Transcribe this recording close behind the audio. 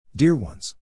Dear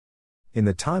ones, in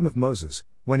the time of Moses,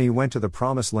 when he went to the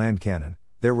promised land Canaan,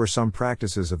 there were some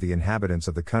practices of the inhabitants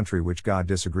of the country which God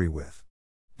disagreed with.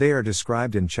 They are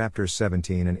described in chapters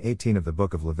 17 and 18 of the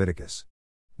book of Leviticus.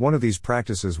 One of these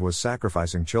practices was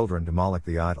sacrificing children to Moloch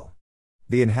the idol.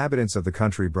 The inhabitants of the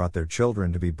country brought their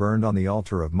children to be burned on the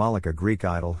altar of Moloch, a Greek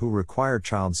idol who required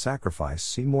child sacrifice.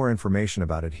 See more information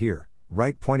about it here.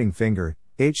 Right pointing finger,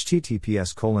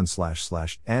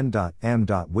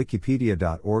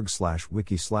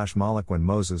 https://n.m.wikipedia.org/wiki/Moloch. When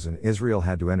Moses and Israel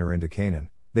had to enter into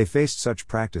Canaan, they faced such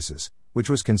practices,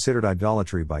 which was considered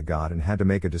idolatry by God, and had to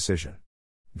make a decision.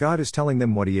 God is telling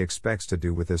them what he expects to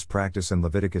do with this practice in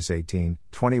Leviticus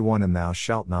 18:21. And thou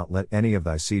shalt not let any of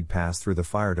thy seed pass through the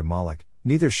fire to Moloch,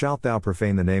 neither shalt thou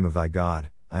profane the name of thy God,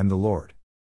 I am the Lord.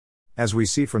 As we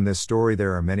see from this story,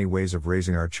 there are many ways of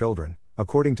raising our children,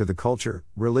 according to the culture,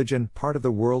 religion, part of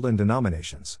the world, and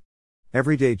denominations.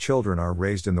 Everyday children are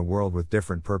raised in the world with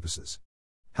different purposes.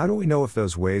 How do we know if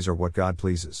those ways are what God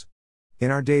pleases? In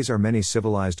our days are many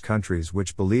civilized countries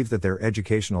which believe that their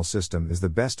educational system is the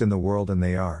best in the world, and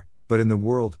they are, but in the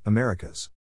world,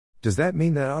 America's. Does that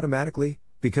mean that automatically,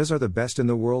 because are the best in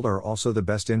the world, are also the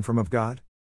best in from of God?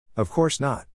 Of course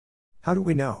not. How do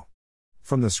we know?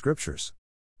 From the scriptures.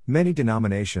 Many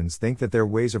denominations think that their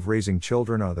ways of raising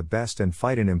children are the best and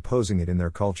fight in imposing it in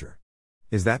their culture.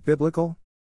 Is that biblical?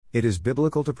 It is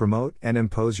biblical to promote and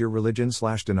impose your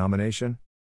religion/denomination?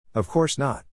 Of course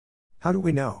not. How do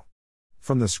we know?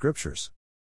 From the scriptures.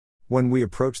 When we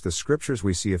approach the scriptures,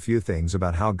 we see a few things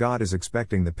about how God is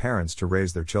expecting the parents to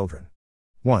raise their children.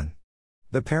 1.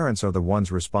 The parents are the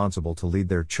ones responsible to lead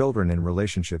their children in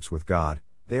relationships with God.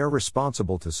 They are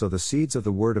responsible to sow the seeds of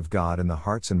the Word of God in the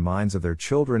hearts and minds of their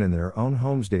children in their own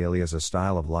homes daily as a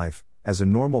style of life, as a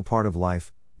normal part of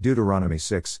life. Deuteronomy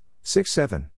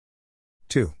 6:6-7.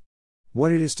 2.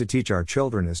 What it is to teach our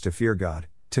children is to fear God,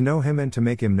 to know Him, and to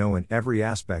make Him known in every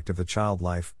aspect of the child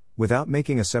life, without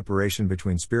making a separation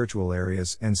between spiritual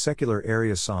areas and secular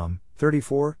areas. Psalm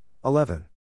 34:11.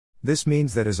 This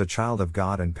means that as a child of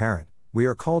God and parent, we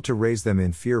are called to raise them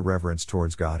in fear, reverence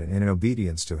towards God, and in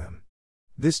obedience to Him.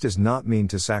 This does not mean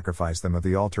to sacrifice them of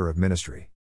the altar of ministry.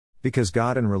 Because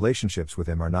God and relationships with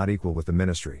Him are not equal with the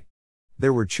ministry.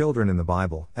 There were children in the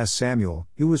Bible, as Samuel,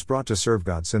 who was brought to serve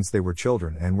God since they were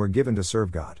children and were given to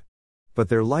serve God. But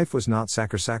their life was not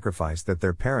sacrificed that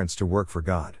their parents to work for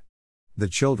God. The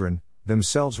children,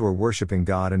 themselves, were worshiping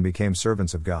God and became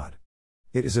servants of God.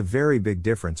 It is a very big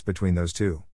difference between those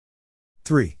two.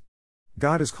 3.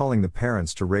 God is calling the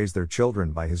parents to raise their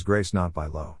children by His grace, not by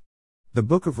law. The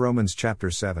book of Romans chapter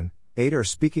 7:8 are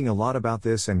speaking a lot about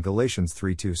this, and Galatians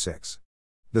 3:2-6.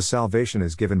 The salvation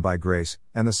is given by grace,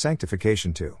 and the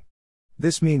sanctification too.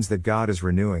 This means that God is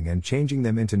renewing and changing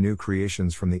them into new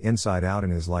creations from the inside out in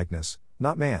His likeness,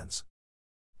 not man's.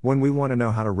 When we want to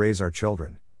know how to raise our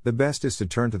children, the best is to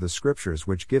turn to the scriptures,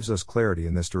 which gives us clarity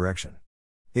in this direction.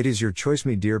 It is your choice,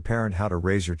 me dear parent, how to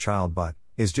raise your child, but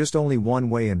is just only one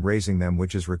way in raising them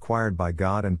which is required by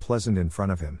God and pleasant in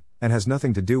front of Him, and has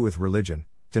nothing to do with religion,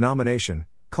 denomination,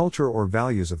 culture, or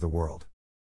values of the world.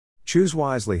 Choose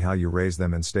wisely how you raise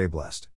them and stay blessed.